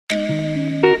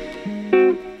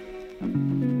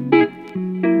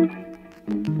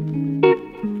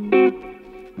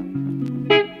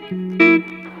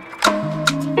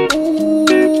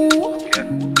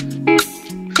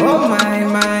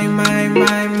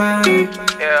mind.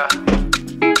 Yeah.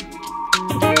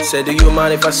 Say, do you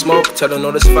mind if I smoke? Tell her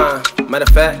no, that's fine. Matter of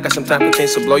fact, got some type of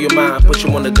things to blow your mind. Put you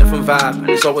on a different vibe.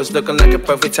 It's always looking like a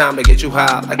perfect time to get you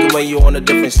high. Like the way you on a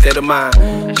different state of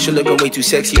mind. She looking way too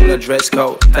sexy in a dress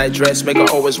code. Tight dress make her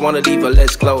always wanna leave her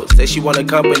less clothes. Say she want a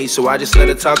company, so I just let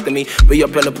her talk to me. Be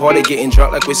up in the party getting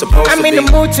drunk like we're supposed to be. I'm in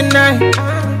the mood tonight.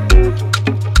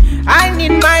 I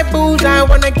need my booze, I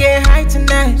wanna get high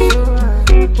tonight.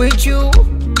 With you,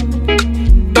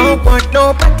 don't want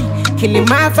nobody killing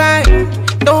my vibe.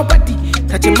 Nobody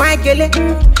touching my girl.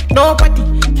 Nobody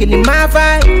killing my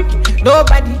vibe.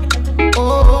 Nobody.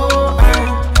 Oh,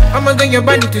 I'ma get your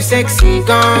body too sexy.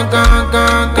 Gone, gone,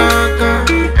 gone, gone, gone.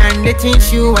 And the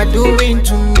things you are doing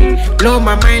to me blow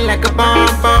my mind like a bomb,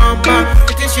 bomb, bomb.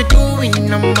 The things you're doing,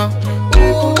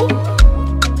 ooh.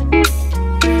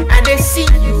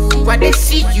 I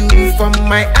see you from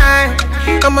my eye.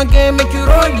 I'ma get make you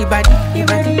roll your body, your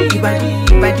body, your body,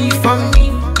 your body for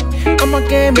me. I'ma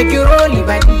get make you roll your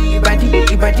body, your body,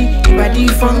 your body, your body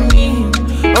for me.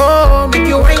 Oh, make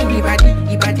you whine your body,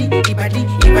 your body, your body,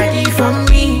 your body for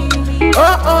me.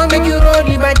 Oh, make you roll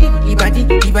your body, your body,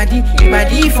 your body, your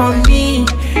body for me.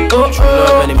 True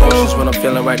love and emotions what I'm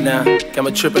feeling right now. Got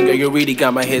me tripping, girl, you really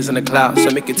got my heads in the clouds.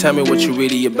 So make it tell me what you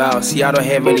really about. See, I don't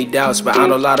have any doubts, but I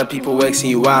know a lot of people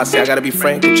asking you out. See, I gotta be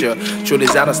frank with you. Truth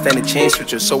is, I don't stand a chance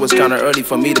with you. So it's kinda early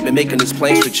for me to be making this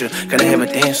plans with you. Gonna have a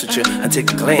dance with you. I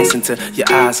take a glance into your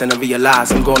eyes and I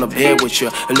realize I'm going to bed with you.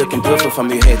 And looking perfect from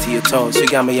your head to your toes. You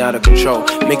got me out of control.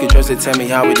 Make it just to tell me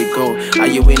how it go. Are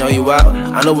you in or you out?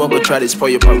 I know I'm gonna try to spoil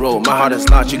your parole. My heart is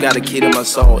locked, you got a kid in my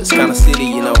soul. It's kinda silly,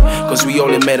 you know, cause we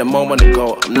only met a moment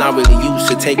ago. I'm not really used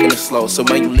to taking it slow. So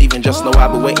when you leaving, just know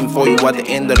I've been waiting for you at the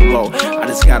end of the road. I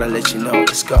just gotta let you know.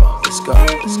 Let's go, let's go,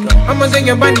 let's go. I'ma get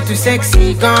your body too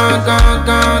sexy. Gone, gone,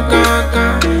 gone, gone,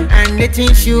 gone. And the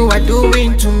things you are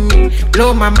doing to me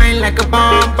blow my mind like a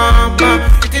bomb, bomb, bomb.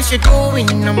 The things you're doing,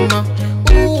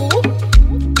 ooh.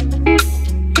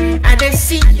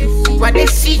 I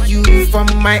see you from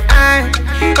my eye.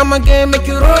 I'ma get make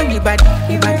you roll your body,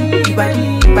 your body, your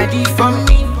body, your body for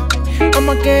me.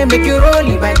 I'ma get make you roll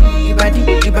your body, your body,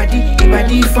 your body, your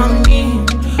body for me.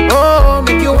 Oh,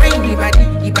 make you whine your body,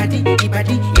 your body, your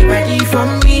body, your body for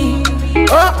me.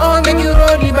 Oh, make you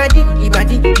roll your body, your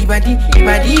body, your body, your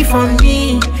body for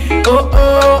me.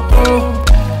 Oh.